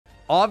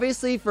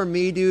Obviously, for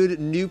me, dude,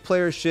 new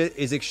player shit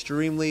is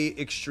extremely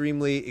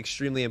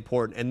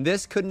important. And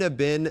this couldn't have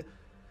been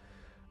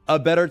a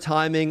better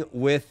timing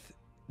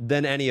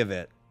than any of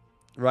it,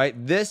 right?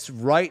 This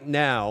right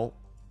now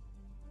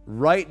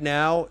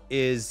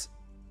is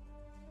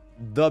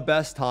the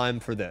best time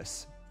for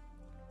this.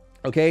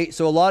 Okay,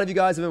 so a lot of you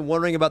guys have been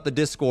wondering about the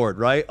Discord,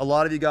 right? A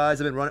lot of you guys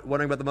have been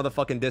wondering about the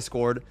motherfucking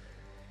Discord.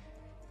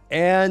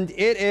 And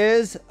it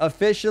is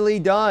officially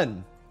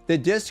done. The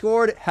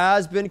Discord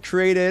has been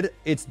created.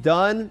 It's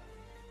done.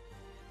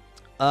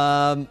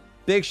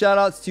 Big shout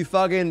outs to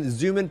fucking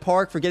Zoomin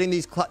Park for getting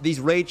these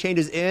raid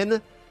changes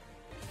in.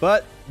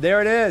 But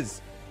there it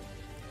is.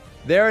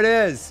 There it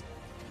is.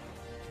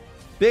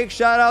 Big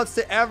shout outs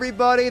to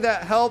everybody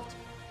that helped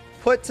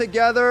put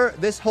together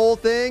this whole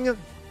thing.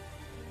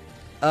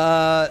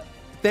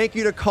 Thank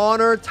you to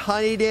Connor,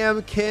 Tiny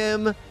Damn,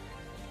 Kim,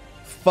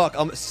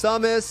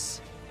 Summis.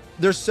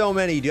 There's so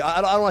many, dude. I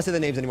don't want to say the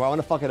names anymore. I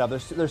want to fuck it up.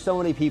 There's so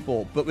many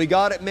people, but we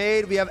got it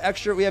made. We have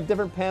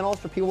different panels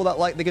for people that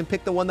like. They can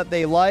pick the one that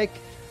they like.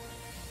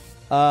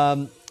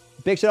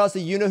 Big shout outs to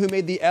Yuna, who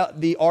made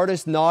the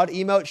artist nod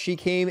emote. She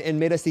came and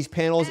made us these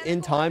panels in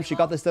time. She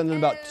got this done in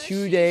about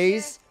 2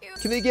 days.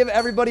 Can we give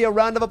everybody a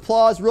round of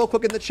applause real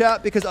quick in the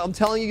chat? Because I'm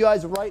telling you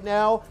guys right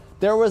now,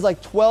 there was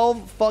like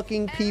 12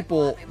 fucking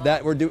people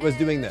that was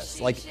doing this.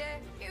 Like,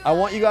 I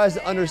want you guys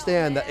to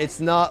understand that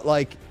it's not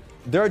like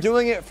they're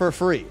doing it for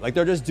free. Like,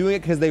 they're just doing it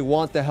because they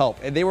want the help.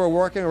 And they were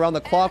working around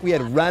the clock. We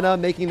had Rena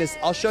making this.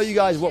 I'll show you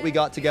guys what we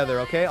got together,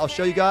 okay? I'll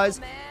show you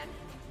guys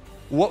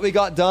what we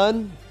got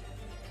done.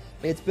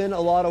 It's been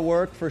a lot of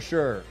work for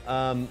sure.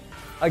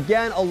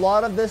 Again, a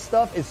lot of this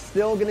stuff is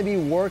still going to be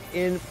work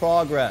in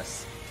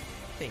progress.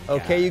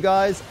 Okay, you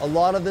guys? A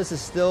lot of this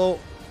is still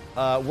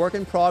work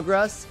in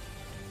progress.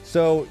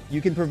 So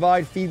you can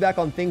provide feedback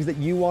on things that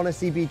you want to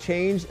see be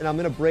changed, and I'm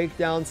going to break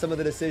down some of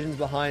the decisions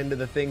behind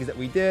the things that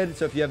we did.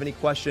 So if you have any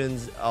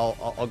questions,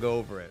 I'll go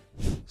over it.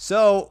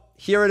 So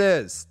here it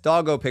is,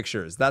 doggo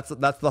pictures. That's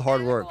the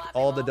hard work.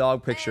 All the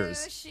dog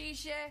pictures.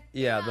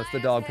 Yeah, that's the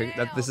dog pic.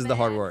 This is the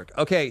hard work.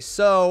 Okay,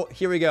 so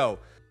here we go.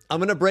 I'm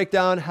going to break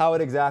down how it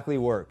exactly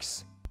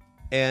works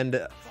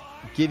and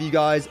give you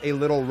guys a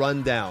little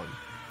rundown.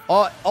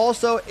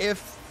 Also,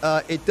 if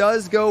it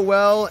does go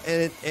well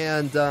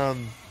and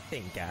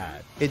thank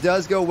God. It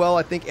does go well,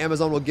 I think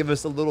Amazon will give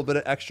us a little bit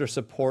of extra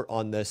support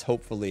on this,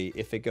 hopefully,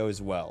 if it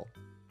goes well,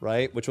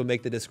 right? Which will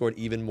make the Discord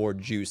even more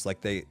juice,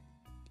 like they,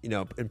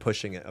 in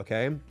pushing it,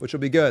 okay? Which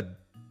will be good.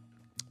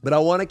 But I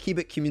want to keep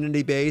it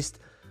community-based.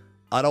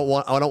 I don't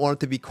want it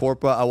to be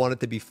corporate. I want it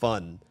to be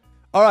fun.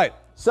 All right,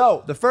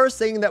 so the first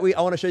thing that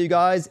I want to show you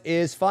guys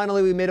is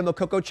finally we made a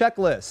Makoko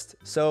checklist.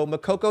 So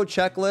Makoko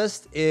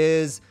checklist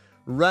is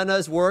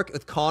Rena's work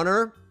with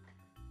Connor.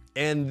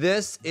 And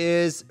this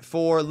is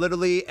for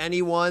literally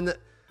anyone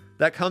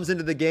that comes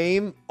into the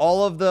game.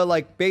 All of the,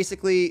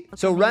 basically...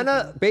 So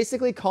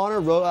Connor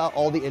wrote out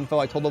all the info.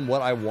 I told him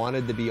what I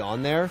wanted to be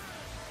on there.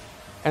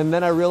 And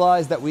then I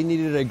realized that we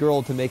needed a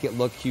girl to make it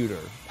look cuter.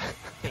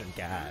 Thank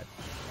God.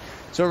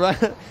 So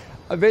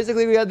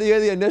basically we had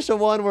the initial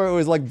one where it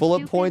was like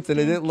bullet points and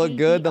it didn't look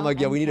good. I'm like,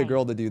 yeah, we need a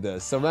girl to do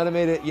this. So Rena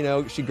made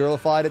it, she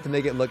girlified it to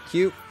make it look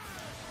cute.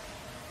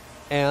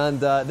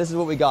 And this is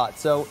what we got.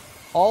 So...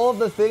 all of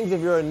the things, if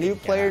you're a new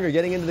player and you're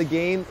getting into the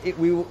game,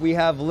 we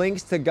have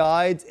links to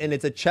guides, and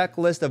it's a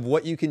checklist of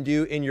what you can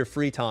do in your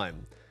free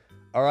time.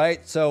 All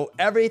right, so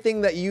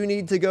everything that you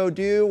need to go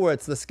do, where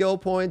it's the skill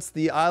points,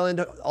 the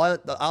island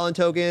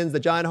tokens,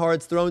 the giant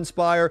hearts, throne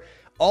spire,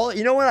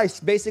 when I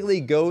basically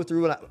go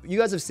through, you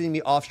guys have seen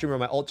me off stream on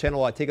my alt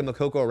channel, I take a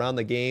Makoko around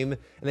the game,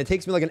 and it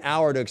takes me like an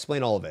hour to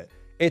explain all of it.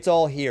 It's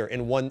all here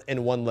in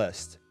one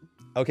list.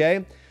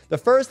 Okay, the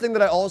first thing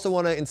that I also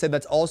want to say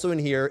that's also in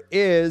here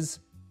is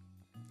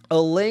a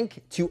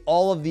link to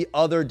all of the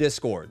other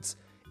Discords.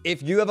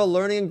 If you have a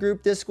learning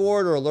group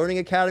Discord or a learning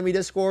academy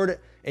Discord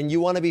and you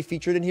want to be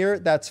featured in here,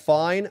 that's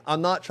fine.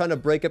 I'm not trying to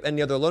break up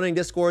any other learning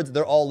Discords.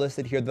 They're all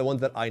listed here, the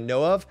ones that I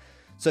know of.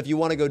 So if you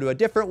want to go to a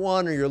different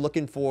one or you're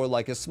looking for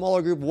like a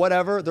smaller group,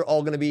 whatever, they're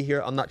all going to be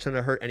here. I'm not trying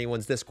to hurt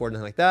anyone's Discord or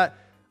anything like that.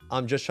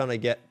 I'm just trying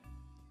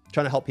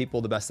to help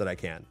people the best that I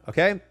can.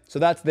 Okay, so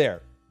that's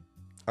there.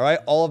 All right,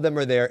 all of them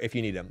are there if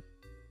you need them.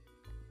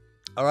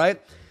 All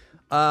right.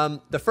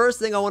 The first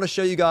thing I want to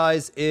show you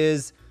guys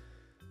is,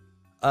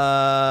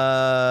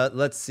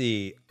 let's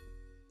see.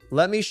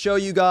 Let me show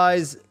you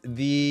guys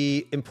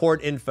the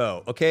important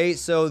info. Okay,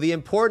 so the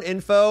important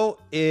info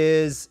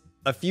is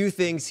a few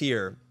things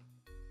here.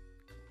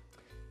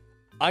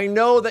 I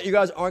know that you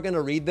guys aren't going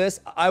to read this.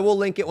 I will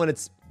link it when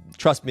it's,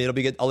 trust me, it'll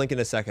be good. I'll link it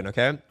in a second,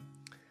 okay?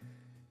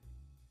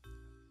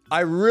 I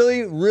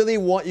really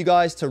want you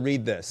guys to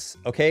read this,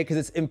 okay? Because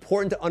it's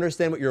important to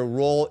understand what your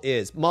role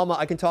is. Mama,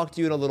 I can talk to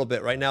you in a little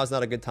bit. Right now is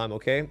not a good time,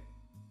 okay?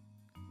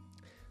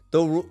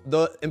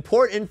 The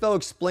important info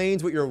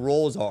explains what your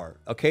roles are,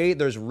 okay?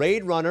 There's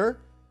raid runner,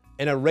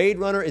 and a raid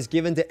runner is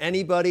given to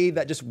anybody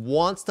that just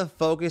wants to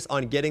focus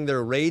on getting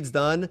their raids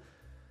done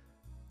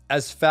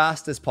as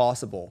fast as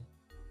possible,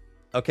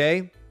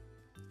 okay?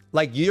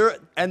 Like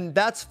and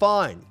that's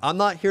fine. I'm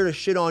not here to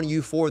shit on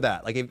you for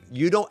that. Like if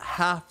you don't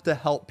have to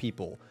help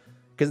people,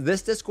 because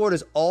this Discord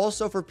is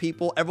also for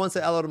people. Everyone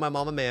say hello to my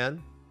mama,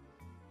 man.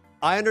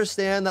 I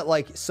understand that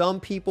like some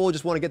people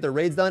just want to get their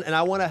raids done, and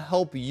I want to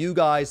help you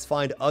guys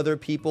find other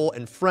people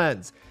and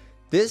friends.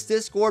 This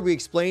Discord, we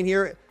explain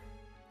here,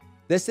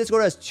 this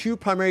Discord has two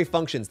primary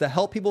functions: to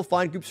help people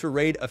find groups for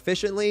raid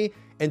efficiently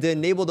and to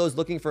enable those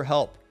looking for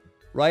help,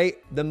 right?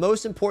 The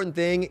most important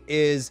thing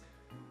is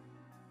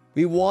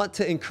we want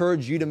to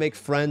encourage you to make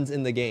friends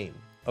in the game,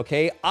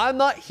 okay? I'm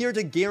not here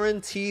to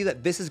guarantee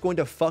that this is going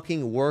to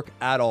fucking work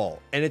at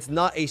all. And it's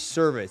not a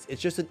service.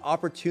 It's just an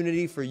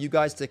opportunity for you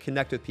guys to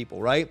connect with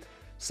people, right?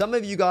 Some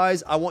of you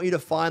guys, I want you to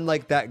find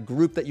like that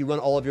group that you run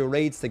all of your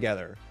raids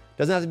together.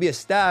 Doesn't have to be a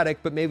static,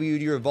 but maybe you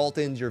do your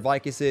Vultans, your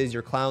Vicuses,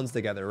 your Clowns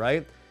together,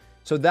 right?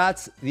 So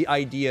that's the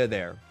idea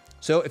there.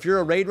 So if you're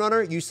a raid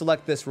runner, you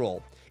select this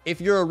role.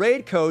 If you're a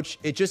raid coach,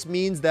 it just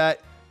means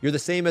that you're the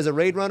same as a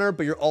raid runner,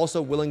 but you're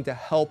also willing to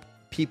help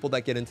people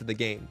that get into the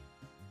game,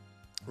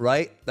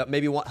 right? That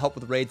maybe want help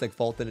with raids like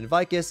Vulcan and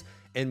Vicus,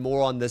 and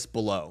more on this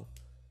below,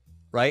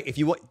 right? If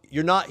you want,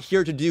 you're not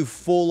here to do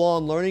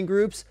full-on learning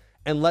groups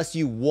unless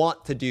you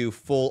want to do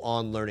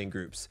full-on learning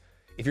groups.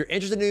 If you're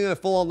interested in doing a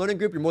full-on learning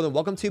group, you're more than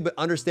welcome to, but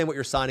understand what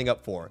you're signing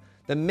up for.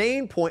 The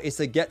main point is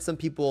to get some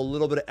people a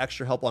little bit of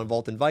extra help on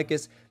Vulcan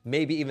Vicus,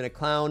 maybe even a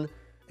Clown.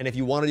 And if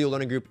you want to do a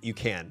learning group, you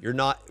can. You're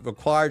not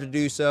required to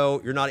do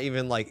so. You're not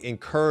even like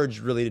encouraged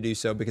really to do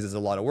so because it's a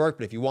lot of work,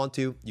 but if you want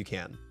to, you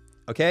can.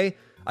 Okay?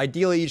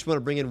 Ideally, you just want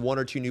to bring in 1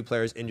 or 2 new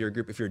players into your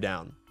group if you're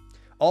down.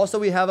 Also,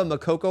 we have a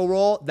Makoko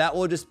role that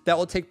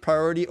will take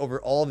priority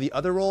over all of the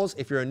other roles.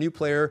 If you're a new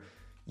player,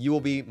 you will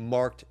be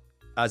marked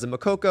as a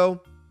Makoko,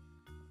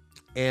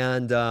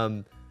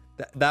 and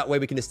that way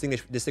we can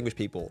distinguish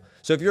people.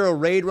 So if you're a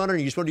raid runner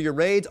and you just want to do your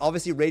raids,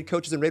 obviously raid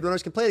coaches and raid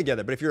runners can play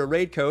together. But if you're a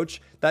raid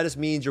coach, that just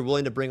means you're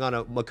willing to bring on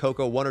a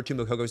Makoko, 1 or 2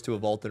 Makokos to a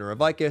Vulcan or a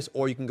Vicus,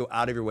 or you can go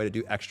out of your way to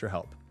do extra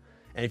help.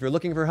 And if you're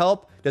looking for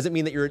help, doesn't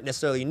mean that you're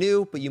necessarily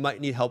new, but you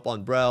might need help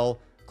on Brel,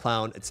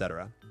 Clown,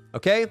 etc.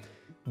 Okay?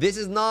 This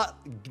is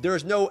not,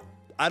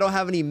 I don't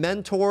have any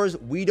mentors.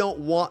 We don't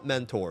want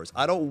mentors.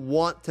 I don't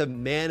want to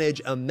manage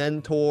a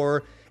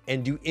mentor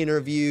and do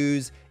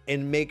interviews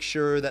and make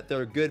sure that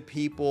they're good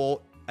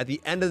people. At the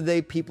end of the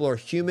day, people are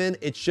human.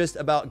 It's just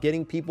about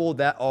getting people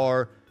that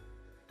are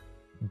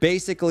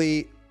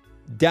basically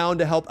down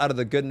to help out of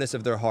the goodness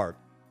of their heart.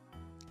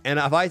 And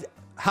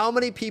how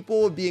many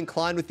people would be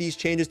inclined with these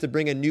changes to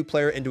bring a new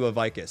player into a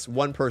Vicus?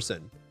 1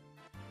 person.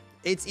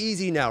 It's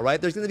easy now, right?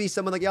 There's going to be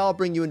someone like, yeah, I'll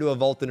bring you into a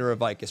Vulcan or a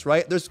Vicus,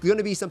 right? There's going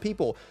to be some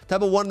people.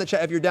 Type a 1 in the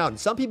chat if you're down.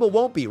 Some people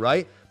won't be,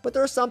 right? But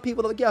there are some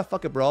people that are like, yeah,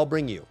 fuck it, bro, I'll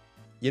bring you.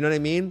 You know what I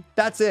mean?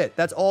 That's it.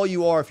 That's all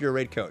you are if you're a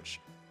raid coach.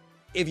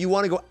 If you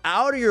want to go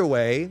out of your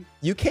way,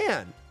 you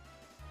can.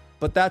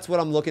 But that's what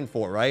I'm looking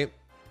for, right?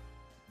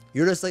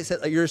 You're just like,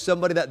 you're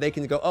somebody that they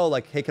can go, oh,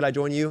 like, hey, can I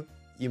join you?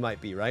 You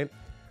might be, right?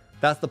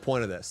 That's the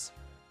point of this.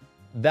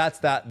 That's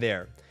that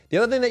there. The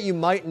other thing that you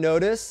might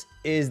notice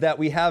is that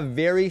we have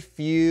very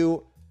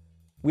few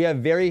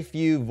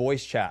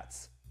voice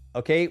chats.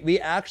 Okay? We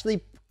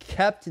actually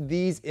kept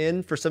these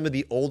in for some of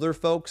the older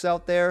folks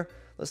out there.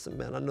 Listen,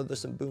 man, I know there's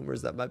some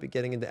boomers that might be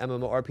getting into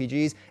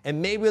MMORPGs,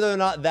 and maybe they're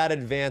not that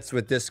advanced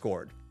with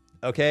Discord,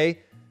 okay?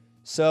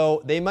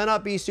 So they might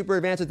not be super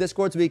advanced with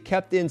Discord, so we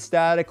kept in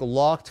static,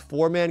 locked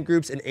 4-man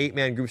groups and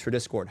 8-man groups for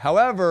Discord.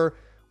 However,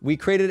 we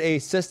created a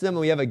system, and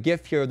we have a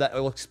GIF here that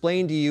will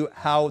explain to you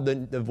how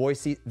the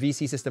voice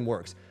VC system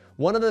works.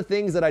 One of the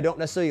things that I don't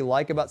necessarily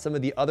like about some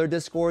of the other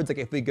Discords, like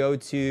if we go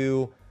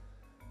to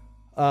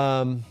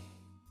Hell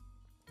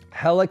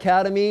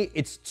Academy,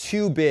 it's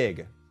too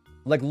big.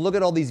 Like, look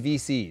at all these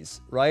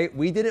VCs, right?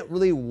 We didn't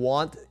really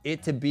want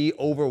it to be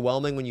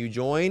overwhelming when you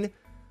join.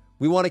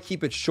 We want to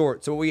keep it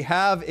short. So what we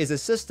have is a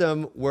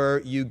system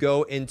where you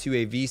go into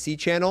a VC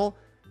channel,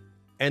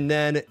 and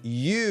then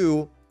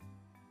you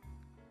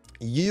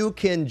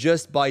can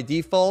just by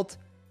default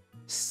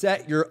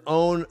set your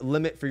own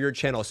limit for your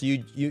channel. So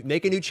you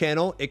make a new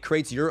channel, it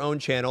creates your own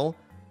channel,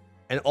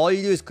 and all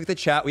you do is click the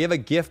chat. We have a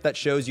GIF that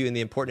shows you in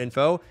the important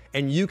info,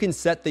 and you can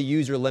set the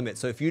user limit.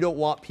 So if you don't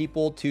want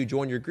people to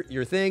join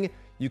your thing,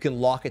 you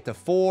can lock it to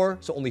 4,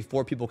 so only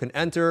 4 people can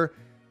enter.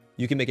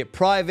 You can make it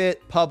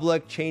private,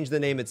 public, change the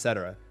name,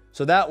 etc.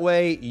 So that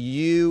way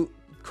you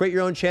create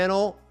your own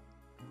channel,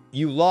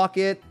 you lock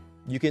it,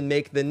 you can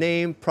make the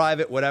name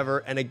private, whatever.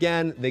 And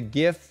again, the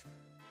GIF,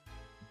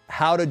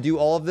 how to do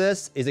all of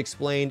this is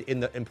explained in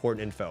the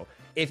important info.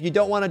 If you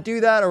don't want to do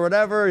that or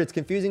whatever, it's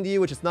confusing to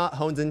you, which it's not.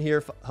 Hone's in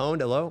here.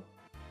 Hone, hello?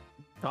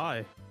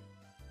 Hi.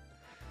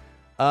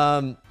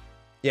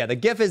 Yeah, the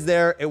GIF is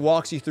there. It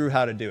walks you through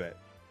how to do it.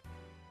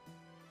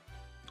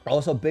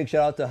 Also, big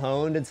shout out to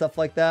Hone and stuff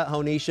like that.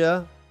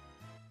 Honisha,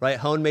 right?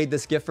 Hone made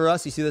this GIF for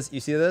us. You see this? You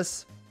see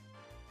this?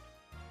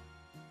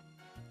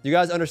 You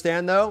guys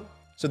understand though?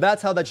 So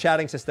that's how the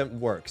chatting system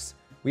works.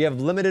 We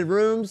have limited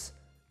rooms.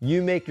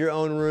 You make your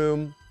own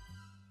room,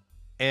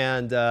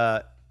 and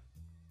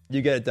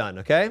you get it done,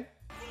 okay?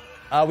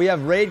 We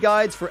have raid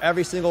guides for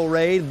every single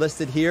raid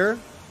listed here.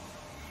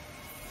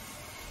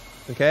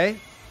 Okay?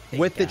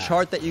 With the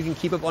chart that you can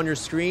keep up on your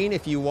screen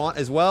if you want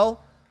as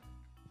well.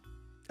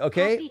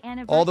 Okay?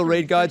 All the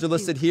raid guides are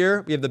listed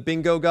here. We have the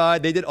bingo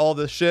guide. They did all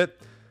this shit.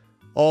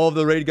 All of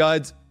the raid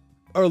guides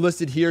are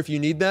listed here if you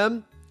need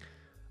them.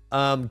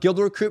 Guild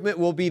recruitment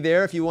will be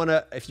there if you want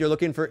to, if you're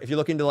looking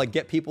to like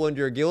get people into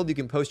your guild, you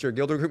can post your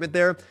guild recruitment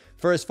there.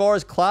 For as far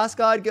as class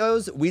guide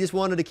goes, we just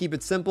wanted to keep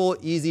it simple,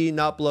 easy,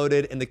 not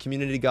bloated, and the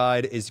community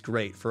guide is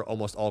great for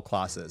almost all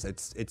classes.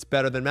 It's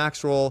better than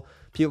max roll.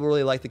 People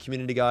really like the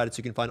community guide, so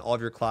you can find all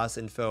of your class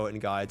info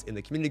and guides in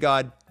the community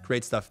guide.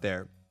 Great stuff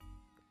there.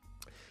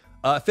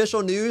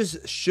 Official news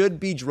should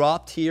be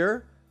dropped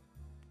here.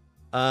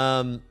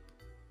 It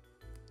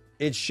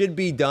should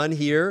be done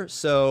here,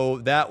 so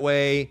that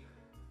way,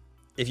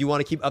 if you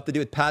want to keep up to date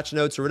with patch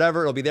notes or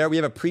whatever, it'll be there. We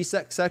have a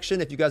preset section.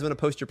 If you guys want to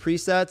post your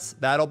presets,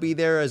 that'll be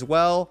there as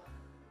well.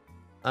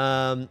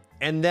 And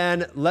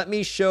then let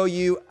me show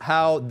you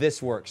how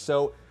this works.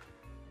 So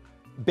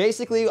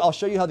basically, I'll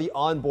show you how the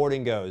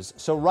onboarding goes.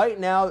 So right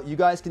now, you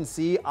guys can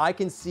see, I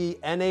can see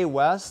NA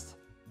West,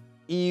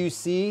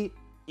 EUC,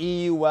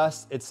 EU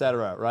West,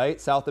 etc., right?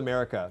 South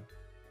America.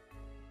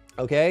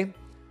 Okay?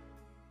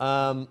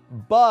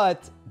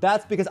 But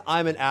that's because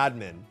I'm an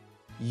admin.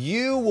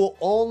 You will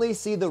only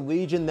see the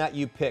region that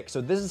you pick.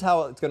 So this is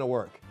how it's going to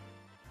work.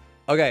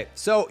 Okay,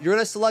 so you're going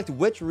to select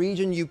which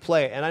region you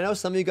play. And I know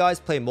some of you guys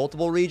play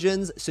multiple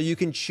regions, so you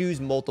can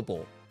choose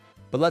multiple.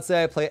 But let's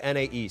say I play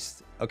NA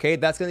East. Okay,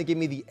 that's going to give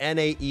me the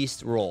NA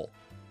East role.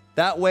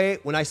 That way,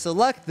 when I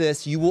select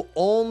this, you will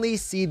only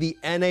see the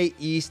NA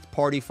East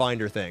party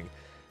finder thing.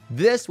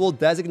 This will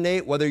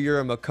designate whether you're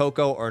a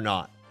Makoko or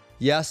not.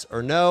 Yes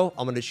or no.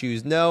 I'm going to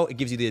choose no. It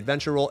gives you the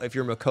adventure role. If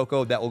you're a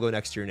Makoko, that will go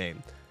next to your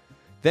name.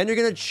 Then you're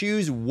going to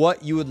choose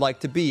what you would like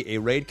to be, a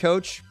raid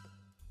coach,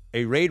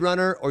 a raid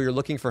runner, or you're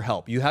looking for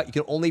help. You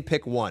can only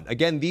pick one.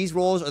 Again, these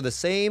roles are the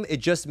same.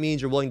 It just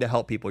means you're willing to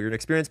help people. You're an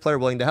experienced player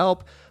willing to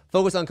help,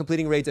 focus on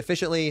completing raids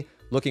efficiently,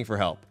 looking for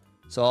help.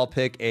 So I'll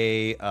pick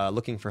a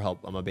looking for help.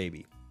 I'm a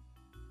baby.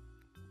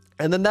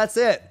 And then that's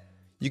it.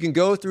 You can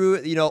go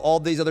through,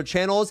 all these other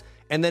channels.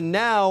 And then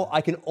now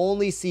I can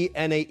only see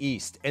NA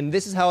East. And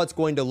this is how it's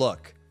going to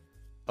look.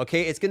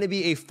 Okay, it's going to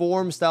be a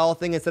forum style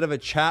thing instead of a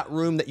chat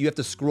room that you have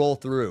to scroll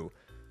through.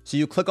 So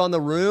you click on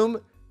the room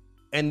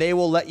and they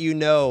will let you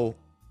know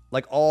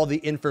like all the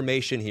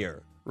information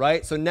here,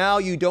 right? So now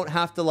you don't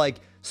have to like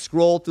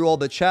scroll through all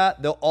the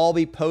chat. They'll all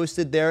be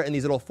posted there in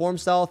these little forum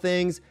style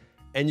things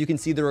and you can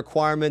see the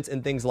requirements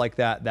and things like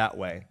that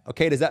way.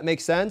 Okay, does that make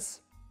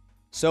sense?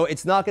 So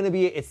it's not going to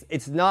be,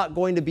 it's not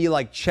going to be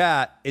like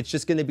chat. It's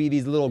just going to be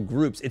these little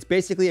groups. It's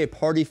basically a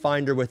party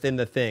finder within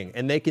the thing.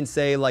 And they can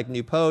say like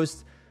new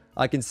post.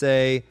 I can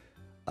say,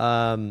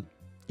 Vicus,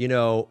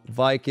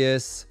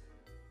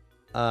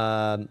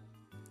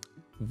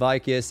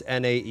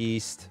 NA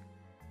East,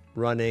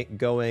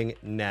 going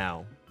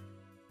now,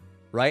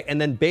 right?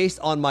 And then based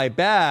on my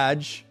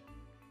badge,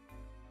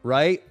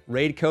 right?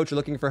 Raid coach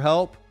looking for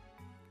help.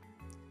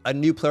 A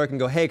new player can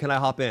go, hey, can I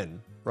hop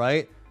in,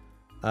 right?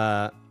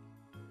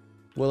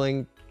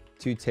 Willing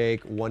to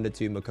take 1 to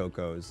 2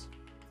 Makokos.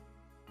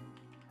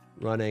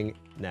 Running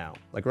now,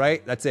 like,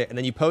 right? That's it. And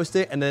then you post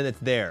it and then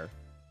it's there.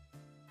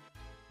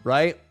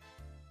 Right?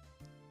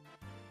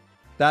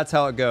 That's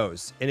how it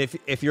goes. And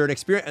if you're an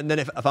experienced, and then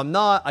if I'm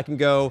not, I can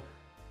go,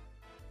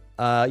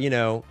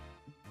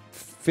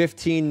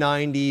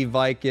 1590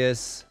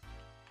 Vicus,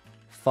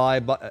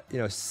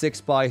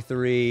 6 by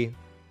 3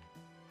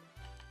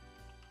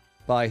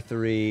 by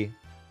 3,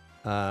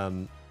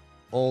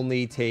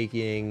 only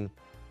taking,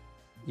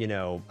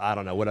 I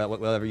don't know,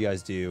 whatever you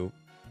guys do,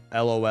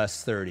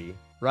 LOS 30,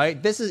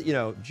 right? This is,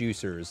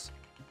 juicers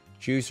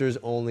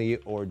only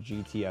or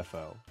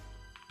GTFO.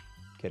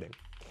 Kidding.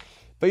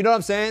 But you know what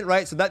I'm saying,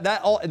 right? So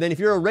that all, and then if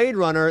you're a raid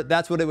runner,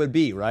 that's what it would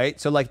be,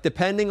 right? So like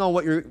depending on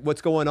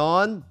what's going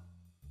on,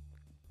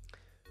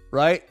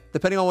 right?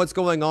 Depending on what's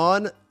going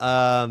on,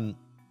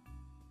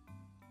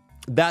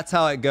 that's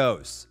how it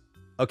goes.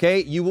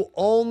 Okay? You will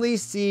only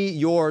see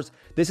yours.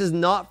 This is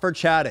not for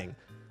chatting.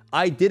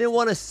 I didn't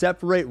want to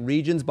separate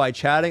regions by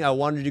chatting. I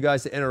wanted you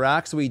guys to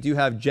interact, so we do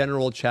have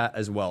general chat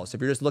as well. So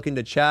if you're just looking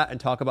to chat and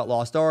talk about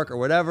Lost Ark or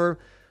whatever,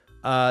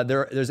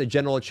 there's a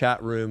general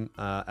chat room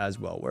as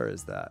well. Where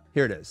is that?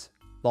 Here it is.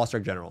 Lost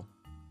Ark General.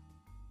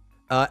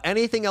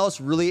 Anything else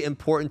really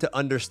important to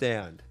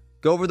understand?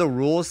 Go over the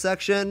rules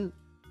section.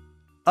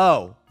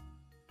 Oh,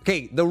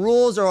 okay. The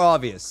rules are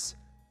obvious.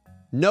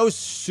 No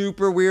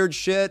super weird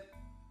shit.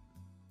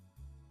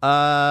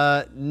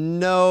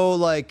 No,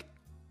 like,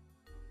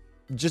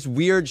 just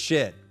weird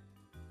shit.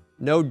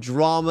 No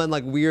drama and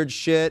like weird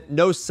shit.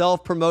 No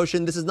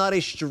self-promotion. This is not a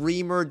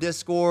streamer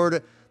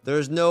Discord.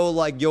 There's no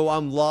like, yo,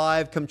 I'm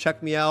live, come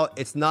check me out.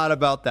 It's not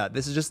about that.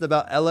 This is just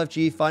about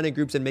LFG, finding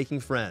groups and making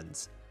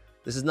friends.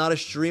 This is not a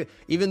stream.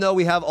 Even though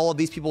we have all of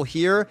these people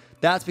here,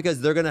 that's because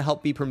they're going to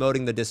help be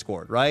promoting the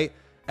Discord, right?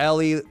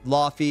 Ellie,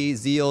 Laffy,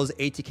 Zeals,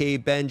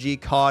 ATK,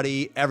 Benji,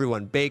 Coddy,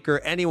 everyone, Baker,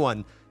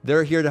 anyone.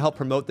 They're here to help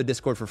promote the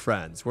Discord for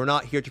friends. We're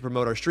not here to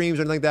promote our streams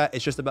or anything like that.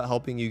 It's just about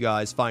helping you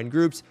guys find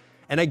groups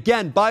And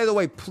again, by the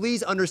way,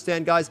 please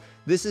understand, guys,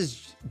 this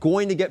is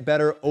going to get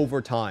better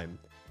over time.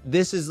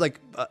 This is like,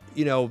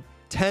 you know,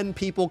 10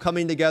 people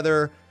coming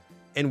together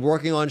and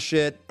working on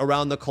shit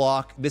around the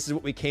clock. This is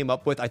what we came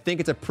up with. I think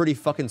it's a pretty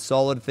fucking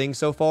solid thing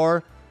so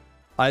far.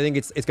 I think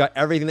it's got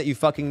everything that you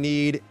fucking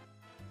need.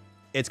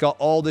 It's got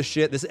all the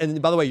shit. And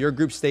by the way, your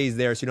group stays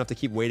there, so you don't have to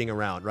keep waiting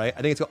around, right?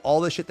 I think it's got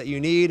all the shit that you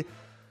need,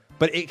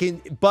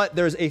 but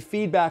there's a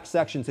feedback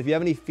section. So if you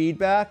have any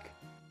feedback,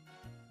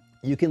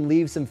 you can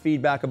leave some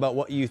feedback about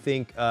what you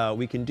think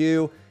we can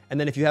do. And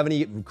then if you have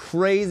any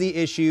crazy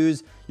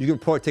issues, you can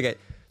report ticket.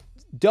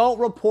 Don't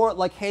report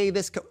like, hey,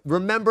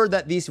 remember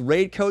that these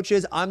raid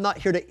coaches, I'm not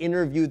here to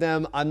interview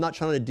them. I'm not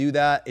trying to do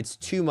that. It's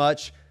too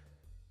much.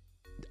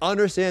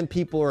 Understand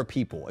people are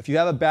people. If you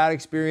have a bad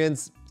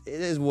experience, it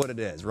is what it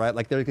is, right?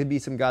 Like there could be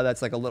some guy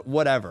that's like a little,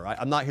 whatever.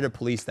 I'm not here to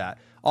police that.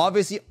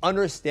 Obviously,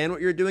 understand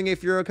what you're doing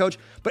if you're a coach.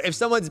 But if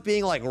someone's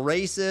being like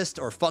racist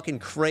or fucking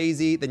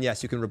crazy, then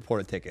yes, you can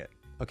report a ticket.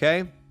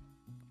 Okay?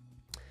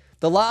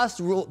 The last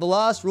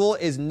rule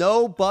is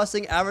no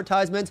busing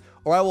advertisements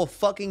or I will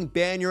fucking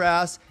ban your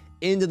ass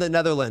into the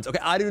Netherlands. Okay?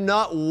 I do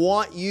not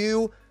want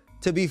you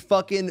to be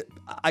fucking,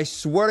 I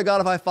swear to God,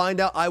 if I find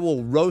out, I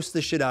will roast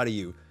the shit out of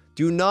you.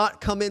 Do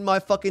not come in my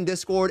fucking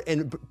Discord,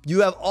 and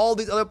you have all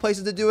these other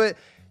places to do it.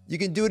 You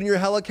can do it in your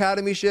Hell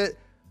Academy shit.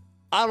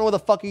 I don't know where the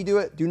fuck you do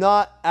it. Do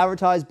not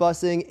advertise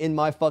busing in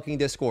my fucking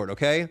Discord,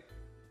 okay?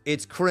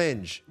 It's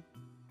cringe.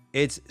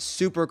 It's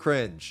super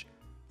cringe.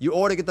 You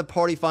already get the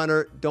party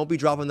finder. Don't be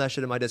dropping that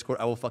shit in my Discord.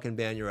 I will fucking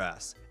ban your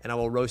ass, and I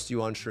will roast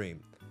you on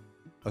stream,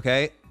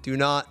 okay? Do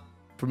not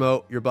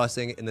promote your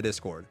busing in the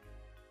Discord.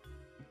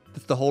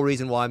 That's the whole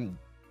reason why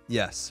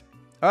yes.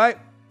 All right.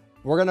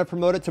 We're going to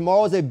promote it.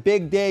 Tomorrow is a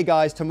big day,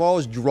 guys.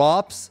 Tomorrow's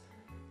drops,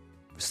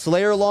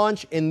 Slayer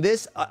launch. And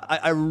this,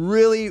 I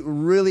really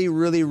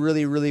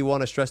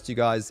want to stress to you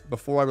guys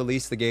before I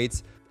release the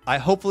gates.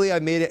 Hopefully I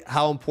made it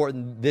how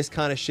important this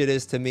kind of shit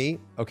is to me,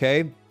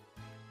 okay?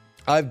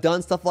 I've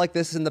done stuff like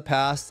this in the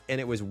past,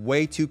 and it was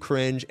way too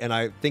cringe, and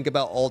I think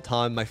about all the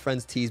time. My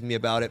friends tease me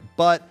about it.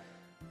 But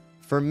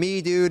for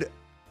me, dude,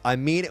 I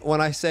mean it when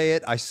I say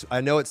it.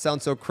 I know it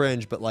sounds so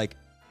cringe, but like,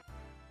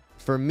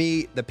 for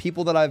me, the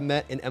people that I've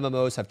met in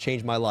MMOs have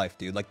changed my life,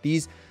 dude. Like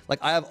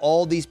I have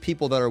all these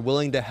people that are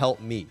willing to help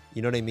me.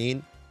 You know what I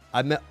mean?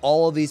 I've met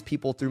all of these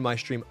people through my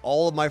stream.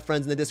 All of my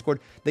friends in the Discord,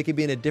 they could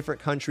be in a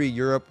different country,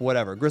 Europe,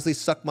 whatever. Grizzly,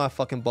 suck my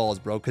fucking balls,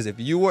 bro. Because if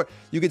you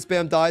could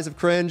spam dies of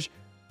cringe,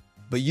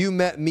 but you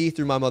met me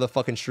through my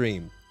motherfucking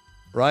stream,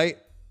 right?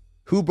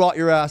 Who brought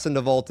your ass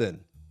into Volton?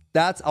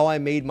 That's how I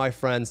made my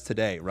friends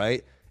today,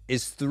 right?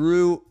 Is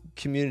through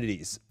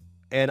communities.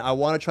 And I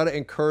want to try to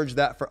encourage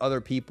that for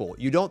other people.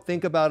 You don't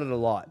think about it a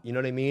lot. You know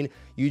what I mean?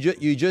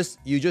 You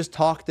just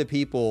talk to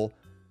people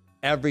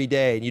every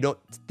day, and you don't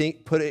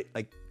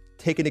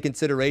take into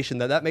consideration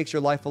that makes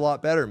your life a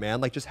lot better,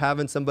 man. Like just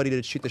having somebody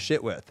to shoot the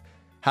shit with,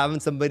 having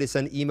somebody to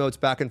send emotes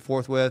back and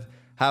forth with,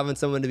 having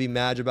someone to be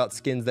mad about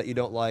skins that you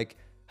don't like,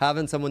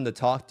 having someone to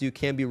talk to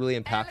can be really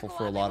impactful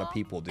for a lot of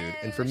people, dude.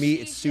 And for me,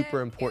 it's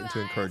super important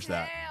to encourage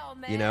that.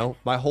 You know,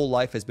 my whole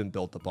life has been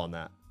built upon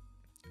that.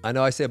 I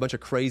know I say a bunch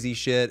of crazy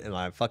shit, and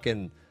I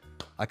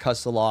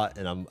cuss a lot,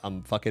 and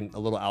I'm fucking a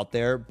little out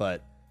there,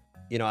 but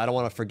you know, I don't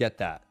want to forget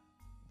that,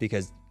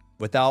 because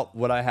without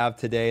what I have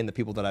today and the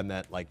people that I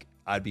met, like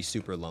I'd be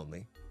super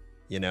lonely,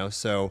 you know?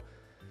 So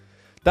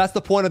that's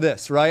the point of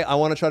this, right? I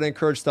want to try to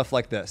encourage stuff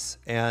like this,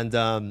 and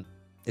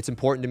it's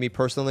important to me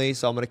personally,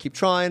 so I'm going to keep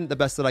trying the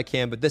best that I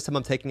can, but this time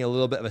I'm taking a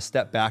little bit of a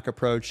step back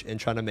approach and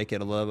trying to make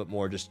it a little bit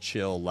more just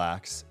chill,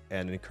 lax,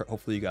 and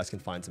hopefully you guys can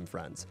find some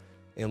friends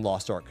in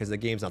Lost Ark, because the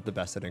game's not the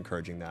best at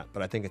encouraging that,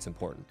 but I think it's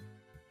important.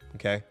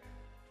 Okay?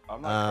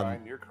 I'm not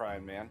crying. You're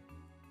crying, man.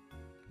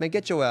 Man,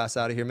 get your ass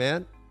out of here,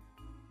 man.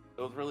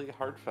 It was really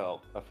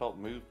heartfelt. I felt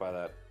moved by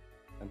that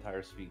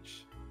entire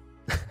speech.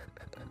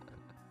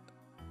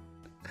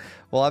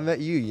 Well, I met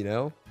you, you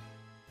know?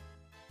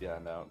 Yeah,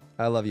 no.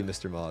 I love you,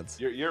 Mr. Mods.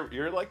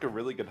 You're like a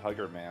really good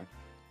hugger, man.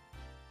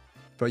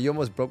 Bro, you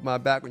almost broke my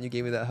back when you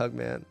gave me that hug,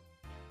 man.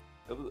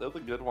 It was a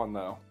good one,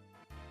 though.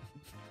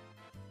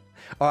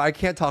 Oh, I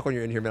can't talk when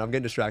you're in here, man. I'm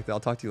getting distracted.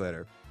 I'll talk to you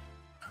later.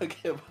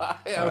 Okay, bye.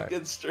 Have a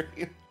good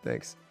stream.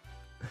 Thanks.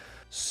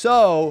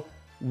 So,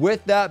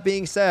 with that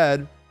being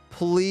said,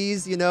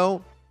 please, you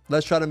know,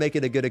 let's try to make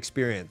it a good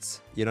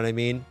experience. You know what I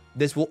mean?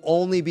 This will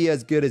only be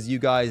as good as you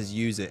guys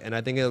use it, and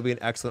I think it'll be an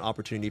excellent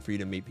opportunity for you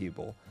to meet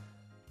people.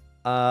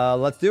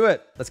 Let's do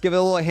it. Let's give it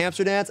a little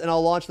hamster dance, and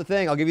I'll launch the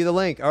thing. I'll give you the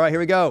link. All right, here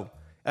we go.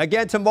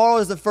 Again, tomorrow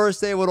is the first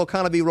day where it'll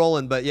kind of be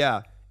rolling, but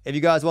yeah, if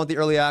you guys want the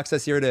early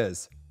access, here it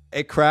is.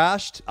 It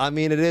crashed. I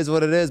mean, it is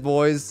what it is,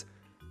 boys.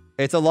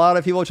 It's a lot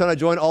of people trying to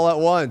join all at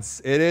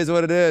once. It is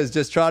what it is.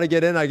 Just try to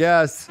get in, I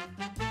guess.